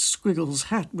of Mr. Squiggle's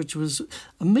hat, which was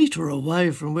a metre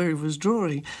away from where he was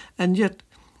drawing, and yet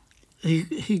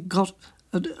he got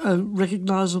a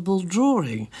recognisable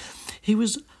drawing. He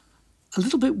was a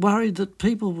little bit worried that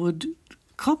people would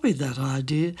copy that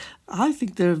idea. I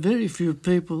think there are very few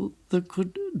people that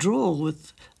could draw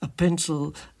with a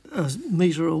pencil a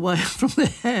metre away from their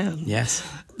hand. Yes.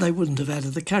 They wouldn't have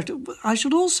added the character. I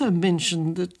should also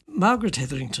mention that Margaret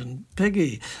Hetherington,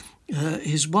 Peggy,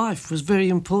 his wife, was very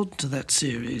important to that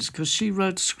series because she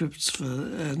wrote scripts for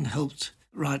and helped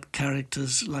write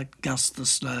characters like Gus the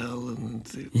Snail.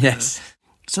 Yes.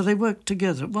 So they worked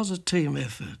together. It was a team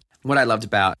effort. What I loved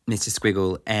about Mr.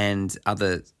 Squiggle and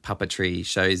other puppetry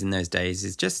shows in those days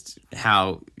is just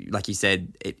how, like you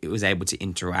said, it was able to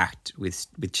interact with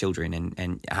children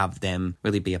and have them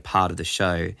really be a part of the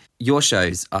show. Your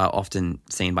shows are often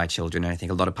seen by children, and I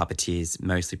think a lot of puppeteers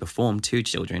mostly perform to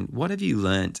children. What have you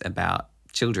learnt about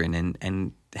children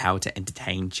and how to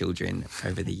entertain children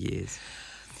over the years?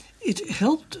 It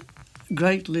helped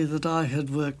greatly that I had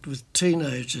worked with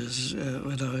teenagers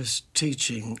when I was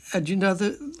teaching. And,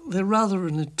 they're rather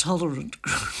an intolerant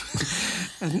group.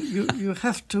 And you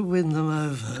have to win them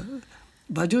over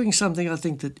by doing something I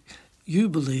think that you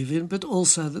believe in, but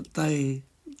also that they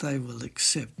will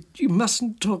accept. You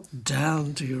mustn't talk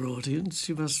down to your audience.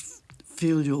 You must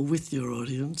feel you're with your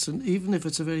audience. And even if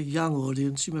it's a very young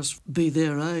audience, you must be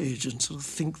their age and sort of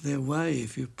think their way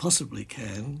if you possibly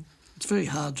can. It's very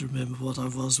hard to remember what I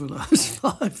was when I was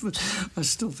 5, but I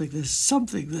still think there's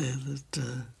something there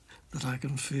that I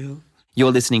can feel.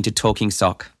 You're listening to Talking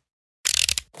Sock.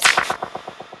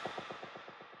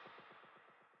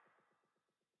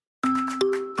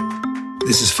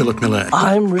 This is Philip Miller.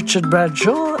 I'm Richard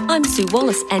Bradshaw. I'm Sue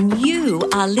Wallace, and you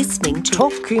are listening to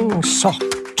Talking Sock.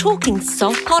 Talking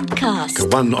Sock Podcast. A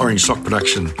One Orange Sock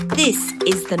production. This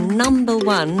is the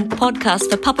 #1 podcast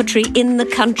for puppetry in the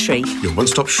country. Your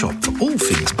one-stop shop for all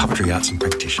things puppetry arts and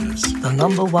practitioners. The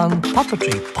 #1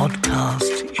 puppetry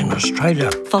podcast in Australia.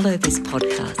 Follow this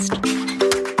podcast.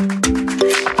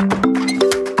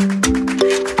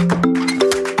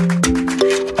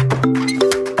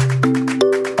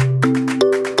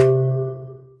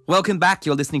 Welcome back.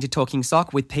 You're listening to Talking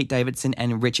Sock with Pete Davidson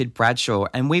and Richard Bradshaw.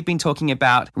 And we've been talking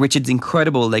about Richard's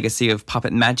incredible legacy of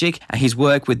puppet magic, his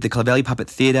work with the Clovelly Puppet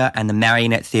Theatre and the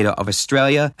Marionette Theatre of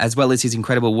Australia, as well as his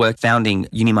incredible work founding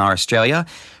Unimar Australia.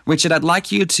 Richard, I'd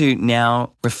like you to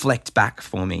now reflect back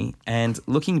for me. And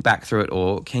looking back through it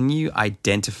all, can you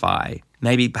identify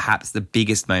maybe perhaps the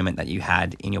biggest moment that you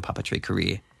had in your puppetry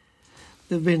career?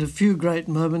 There have been a few great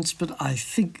moments, but I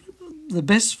think the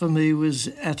best for me was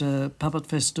at a puppet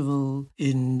festival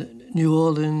in New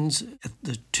Orleans at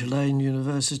the Tulane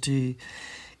University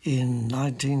in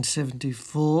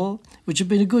 1974, which had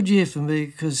been a good year for me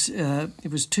because it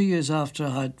was 2 years after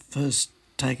I'd first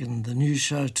taken the new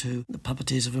show to the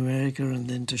Puppeteers of America and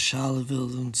then to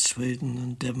Charleville and Sweden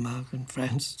and Denmark and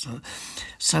France.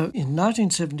 So in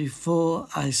 1974,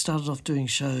 I started off doing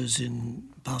shows in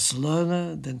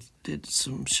Barcelona, then did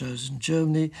some shows in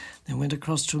Germany, then went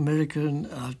across to America, and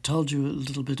I've told you a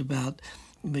little bit about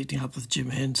meeting up with Jim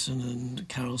Henson and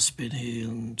Carol Spinney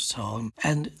and so on.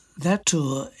 And that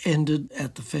tour ended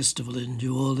at the festival in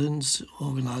New Orleans,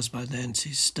 organised by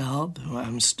Nancy Staub, who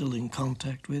I'm still in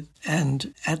contact with.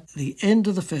 And at the end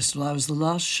of the festival, I was the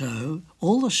last show.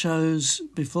 All the shows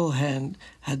beforehand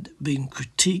had been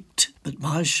critiqued, but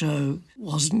my show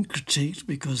wasn't critiqued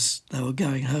because they were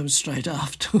going home straight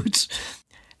afterwards.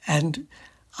 And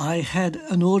I had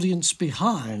an audience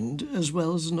behind as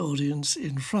well as an audience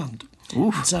in front.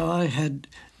 And so I had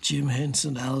Jim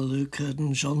Henson, Alalou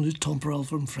Curtin, Jean-Luc Tomperol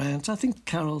from France. I think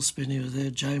Carol Spinney was there,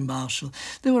 Jane Marshall.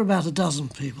 There were about a dozen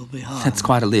people behind. That's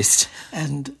quite a list.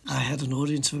 And I had an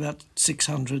audience of about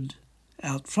 600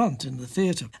 out front in the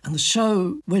theatre. And the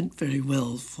show went very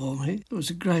well for me. It was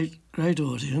a great, great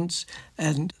audience.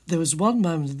 And there was one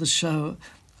moment in the show,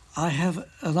 I have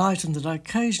an item that I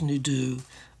occasionally do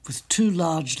with two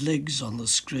large legs on the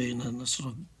screen and a sort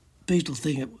of beetle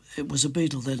thing. It was a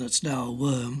beetle then, it's now a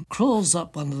worm, crawls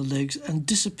up one of the legs and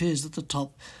disappears at the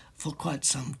top for quite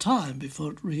some time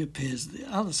before it reappears at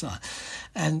the other side.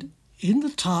 And in the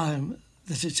time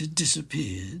that it had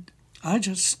disappeared, I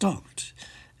just stopped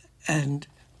and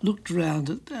looked around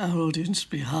at our audience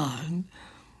behind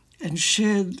and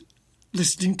shared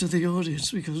listening to the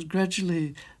audience, because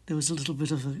gradually there was a little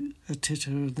bit of a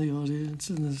titter in the audience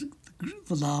and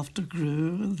the laughter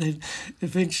grew, and then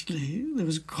eventually there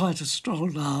was quite a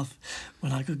strong laugh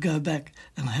when I could go back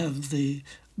and have the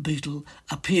beetle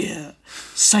appear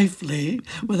safely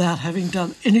without having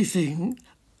done anything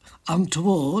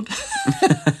untoward.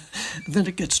 And then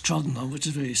it gets trodden on, which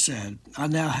is very sad. I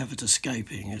now have it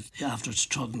escaping. After it's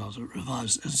trodden on, it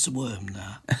revives. It's a worm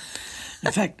now.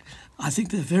 In fact, I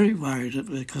think they're very worried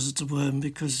because it's a worm,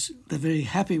 because they're very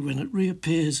happy when it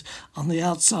reappears on the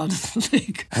outside of the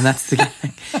leg. And that's the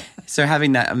So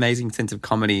having that amazing sense of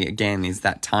comedy, again, is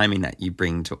that timing that you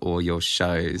bring to all your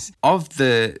shows. Of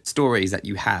the stories that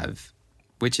you have,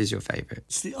 which is your favourite?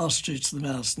 It's the ostrich, the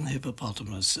mouse and the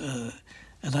hippopotamus.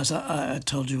 And as I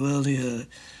told you earlier,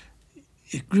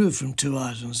 it grew from two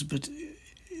items, but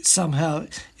somehow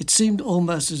it seemed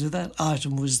almost as if that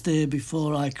item was there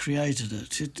before I created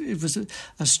it. It was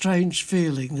a strange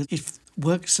feeling that it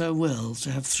worked so well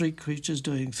to have three creatures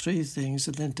doing three things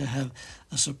and then to have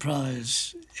a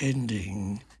surprise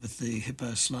ending with the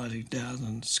hippo sliding down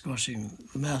and squashing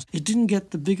the mouse. It didn't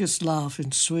get the biggest laugh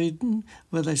in Sweden,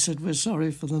 where they said, "We're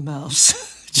sorry for the mouse."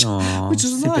 Aww, which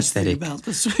is a nice thing sympathetic. about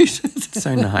the Swedes.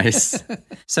 So nice.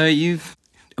 So you've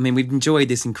I mean, we've enjoyed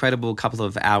this incredible couple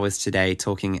of hours today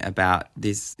talking about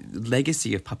this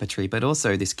legacy of puppetry, but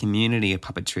also this community of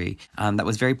puppetry that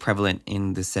was very prevalent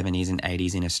in the 70s and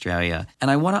 80s in Australia.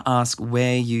 And I want to ask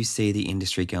where you see the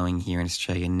industry going here in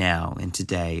Australia now and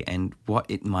today, and what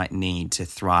it might need to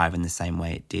thrive in the same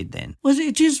way it did then. Well,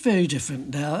 it is very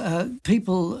different now.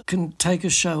 People can take a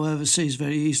show overseas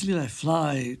very easily. They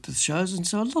fly to the shows, and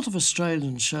so a lot of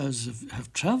Australian shows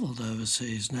have travelled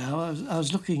overseas now. I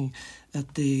was looking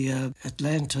at the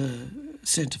Atlanta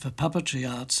Centre for Puppetry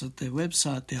Arts at their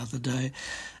website the other day,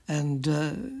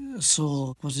 and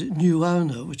saw, New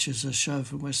Owner, which is a show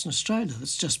from Western Australia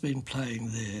that's just been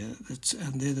playing there.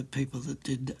 And they're the people that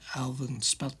did Alvin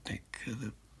Sputnik,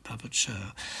 the puppet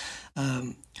show.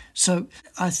 So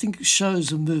I think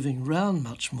shows are moving around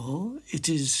much more. It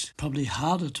is probably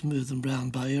harder to move them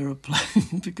around by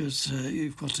aeroplane because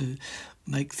you've got to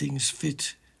make things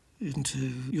fit into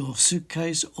your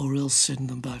suitcase or else send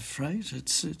them by freight.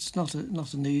 It's not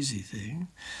an easy thing.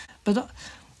 But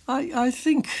I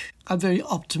think I'm very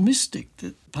optimistic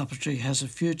that puppetry has a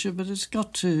future, but it's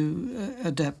got to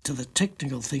adapt to the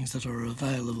technical things that are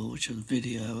available, which are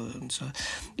video and so on.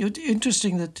 It's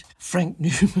interesting that Frank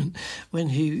Newman, when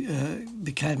he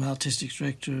became artistic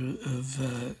director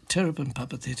of Terrapin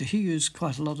Puppet Theatre, he used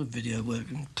quite a lot of video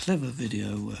work and clever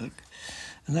video work.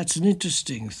 And that's an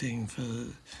interesting thing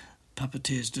for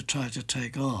puppeteers to try to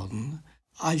take on.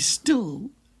 I still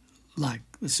like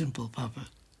the simple puppet,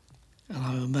 and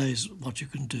I'm amazed what you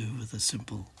can do with a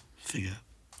simple figure.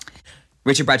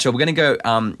 Richard Bradshaw, we're going to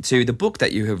go to the book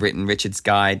that you have written, Richard's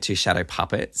Guide to Shadow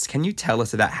Puppets. Can you tell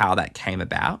us about how that came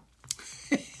about?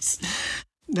 Yes.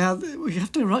 Now, we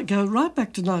have to go right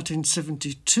back to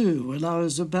 1972 when I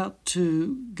was about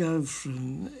to go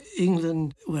from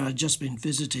England, where I'd just been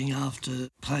visiting after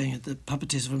playing at the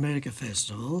Puppeteers of America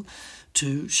Festival,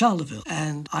 to Charleville.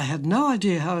 And I had no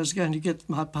idea how I was going to get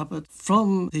my puppet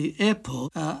from the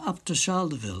airport up to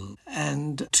Charleville.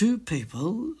 And two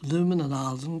people, Lumen and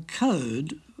Arlen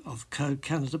Code of Code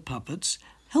Canada Puppets,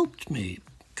 helped me,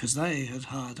 because they had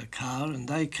hired a car and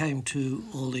they came to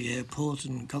Orly Airport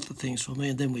and got the things for me,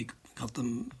 and then we got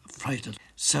them freighted.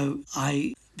 So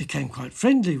I became quite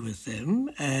friendly with them,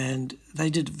 and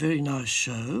they did a very nice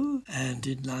show. And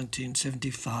in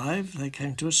 1975 they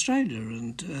came to Australia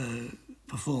and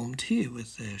performed here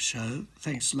with their show,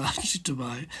 thanks largely to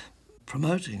my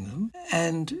promoting them.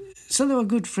 And so they were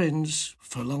good friends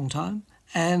for a long time.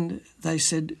 And they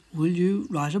said, will you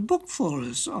write a book for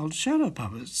us on shadow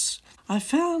puppets? I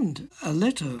found a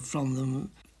letter from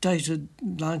them dated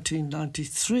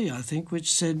 1993, I think,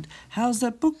 which said, how's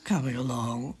that book coming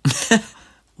along?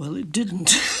 Well, it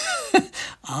didn't.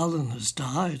 Arlen has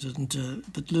died,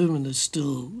 but Lumen is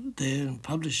still there and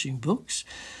publishing books.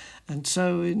 And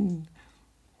so in,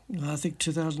 I think,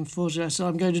 2014, I said,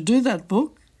 I'm going to do that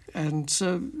book. And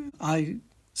so I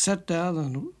sat down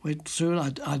and went through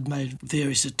it. I'd made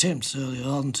various attempts early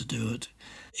on to do it.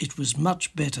 It was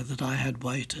much better that I had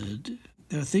waited.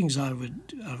 There are things I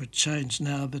would change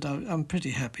now, but I'm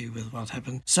pretty happy with what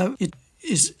happened. So it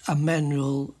is a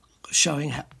manual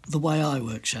showing the way I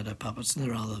work shadow puppets, and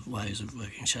there are other ways of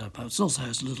working shadow puppets. It also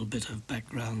has a little bit of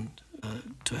background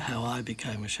to how I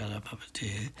became a shadow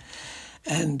puppeteer.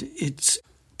 And it's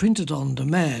printed on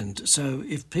demand, so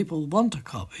if people want a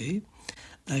copy,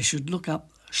 they should look up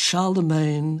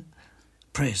Charlemagne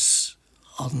Press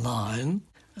online.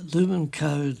 Lumen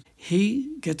Code,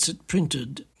 he gets it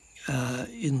printed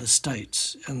in the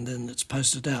States, and then it's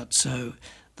posted out. So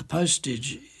the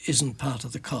postage isn't part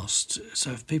of the cost.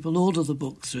 So if people order the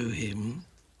book through him,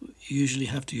 you usually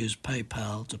have to use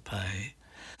PayPal to pay.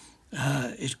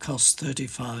 It costs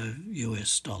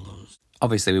 $35.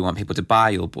 Obviously, we want people to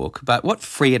buy your book, but what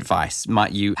free advice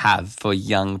might you have for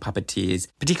young puppeteers,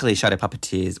 particularly shadow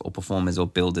puppeteers or performers or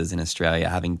builders in Australia,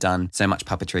 having done so much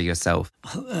puppetry yourself?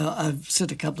 I've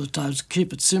said a couple of times,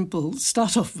 keep it simple.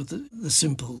 Start off with the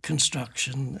simple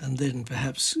construction and then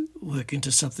perhaps work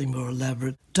into something more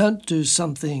elaborate. Don't do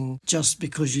something just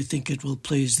because you think it will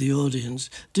please the audience.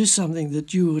 Do something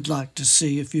that you would like to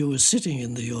see if you were sitting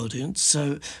in the audience.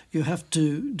 So you have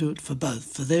to do it for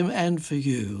both, for them and for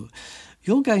you.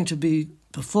 You're going to be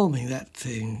performing that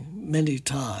thing many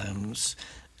times,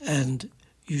 and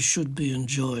you should be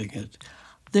enjoying it.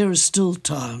 There are still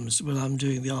times when I'm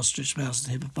doing the ostrich, mouse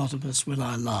and hippopotamus when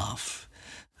I laugh,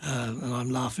 and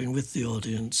I'm laughing with the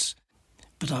audience,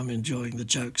 but I'm enjoying the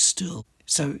jokes still.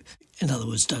 So, in other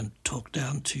words, don't talk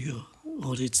down to your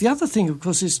audience. The other thing, of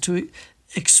course, is to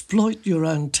exploit your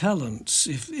own talents.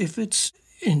 If it's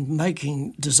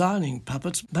in designing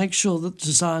puppets, make sure that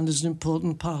design is an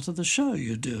important part of the show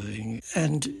you're doing.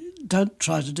 And don't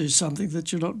try to do something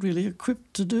that you're not really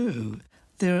equipped to do.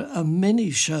 There are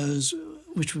many shows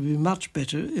which would be much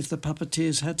better if the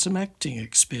puppeteers had some acting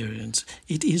experience.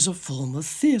 It is a form of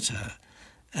theatre,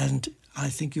 and I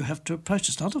think you have to approach it.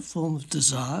 It's not a form of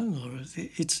design,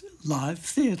 it's live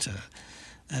theatre,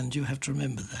 and you have to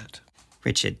remember that.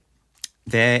 Richard,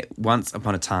 once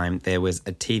upon a time, there was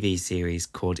a TV series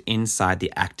called Inside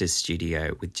the Actors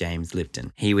Studio with James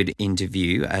Lipton. He would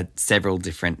interview several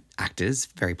different actors,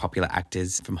 very popular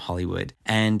actors from Hollywood.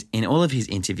 And in all of his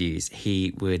interviews,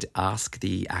 he would ask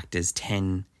the actors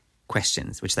 10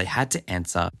 questions, which they had to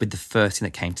answer with the first thing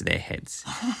that came to their heads.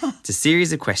 It's a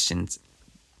series of questions.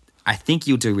 I think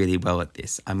you'll do really well at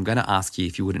this. I'm going to ask you,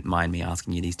 if you wouldn't mind me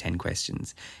asking you these 10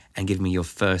 questions, and give me your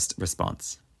first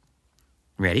response.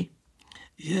 Ready?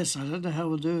 Yes, I don't know how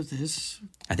we'll do with this.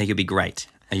 I think it'll be great.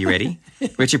 Are you ready?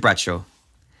 Richard Bradshaw,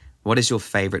 what is your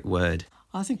favourite word?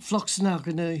 I think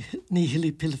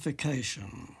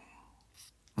floxnaugenihilipilification.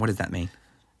 What does that mean?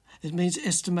 It means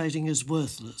estimating as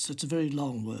worthless. It's a very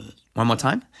long word. One more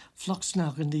time?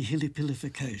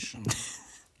 Floxnaugenihilipilification.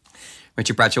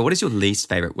 Richard Bradshaw, what is your least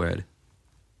favourite word?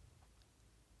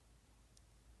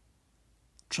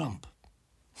 Trump.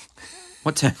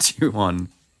 What turns you on?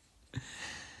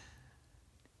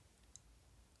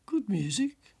 Good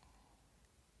music.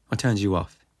 What turns you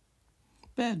off?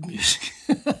 Bad music.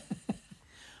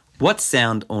 What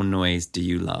sound or noise do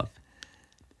you love?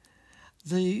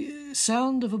 The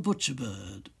sound of a butcher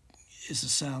bird is a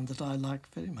sound that I like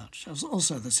very much.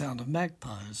 Also the sound of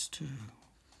magpies too.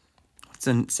 What's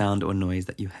a sound or noise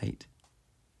that you hate?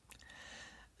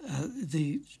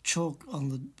 The chalk on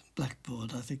the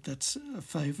blackboard, I think that's a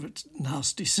favourite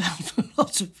nasty sound for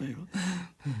lots of people.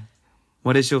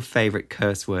 What is your favourite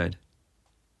curse word?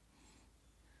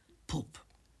 Poop.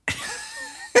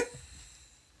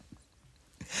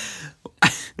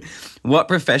 What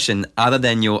profession other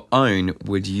than your own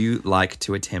would you like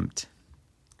to attempt?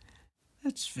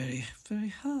 That's very, very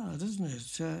hard, isn't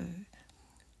it?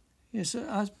 Yes,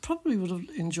 I probably would have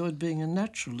enjoyed being a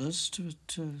naturalist,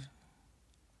 but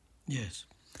yes.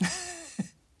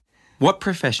 What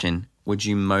profession would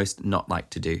you most not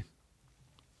like to do?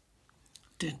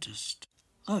 Dentist.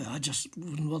 Oh, I just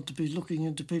wouldn't want to be looking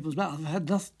into people's mouths. I've had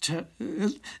enough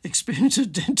experience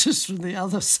of dentists from the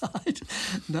other side,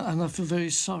 and I feel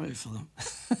very sorry for them.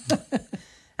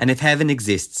 And if heaven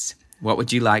exists, what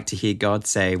would you like to hear God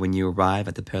say when you arrive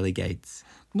at the pearly gates?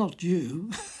 Not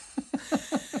you.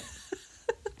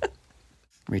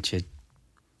 Richard,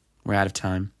 we're out of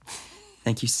time.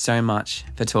 Thank you so much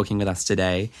for talking with us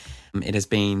today. It has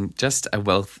been just a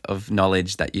wealth of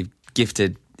knowledge that you've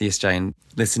gifted the Australian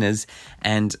listeners,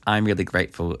 and I'm really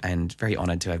grateful and very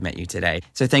honoured to have met you today.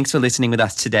 So thanks for listening with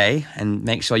us today, and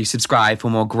make sure you subscribe for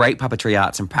more great puppetry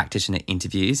arts and practitioner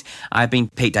interviews. I've been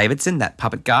Pete Davidson, that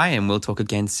puppet guy, and we'll talk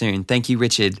again soon. Thank you,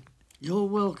 Richard. You're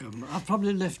welcome. I've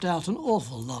probably left out an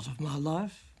awful lot of my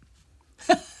life.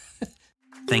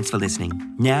 Thanks for listening.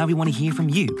 Now we want to hear from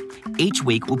you. Each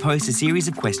week we'll post a series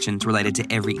of questions related to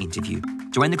every interview.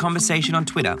 Join the conversation on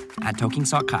Twitter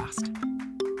 @TalkingSockCast.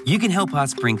 You can help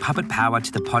us bring puppet power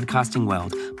to the podcasting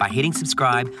world by hitting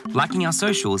subscribe, liking our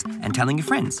socials, and telling your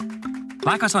friends.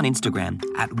 Like us on Instagram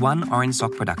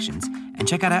 @OneOrangeSockProductions, and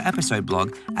check out our episode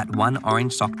blog at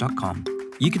oneorangesock.com.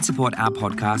 You can support our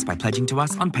podcast by pledging to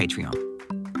us on Patreon.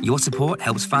 Your support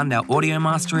helps fund our audio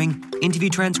mastering, interview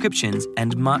transcriptions,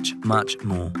 and much, much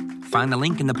more. Find the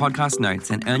link in the podcast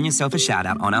notes and earn yourself a shout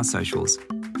out on our socials.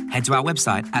 Head to our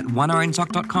website at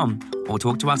oneorangesock.com or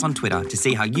talk to us on Twitter to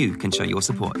see how you can show your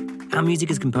support. Our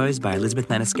music is composed by Elizabeth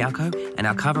Maniscalco and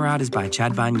our cover art is by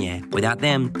Chad Barnier. Without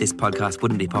them, this podcast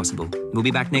wouldn't be possible. We'll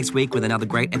be back next week with another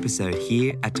great episode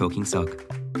here at Talking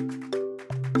Sock.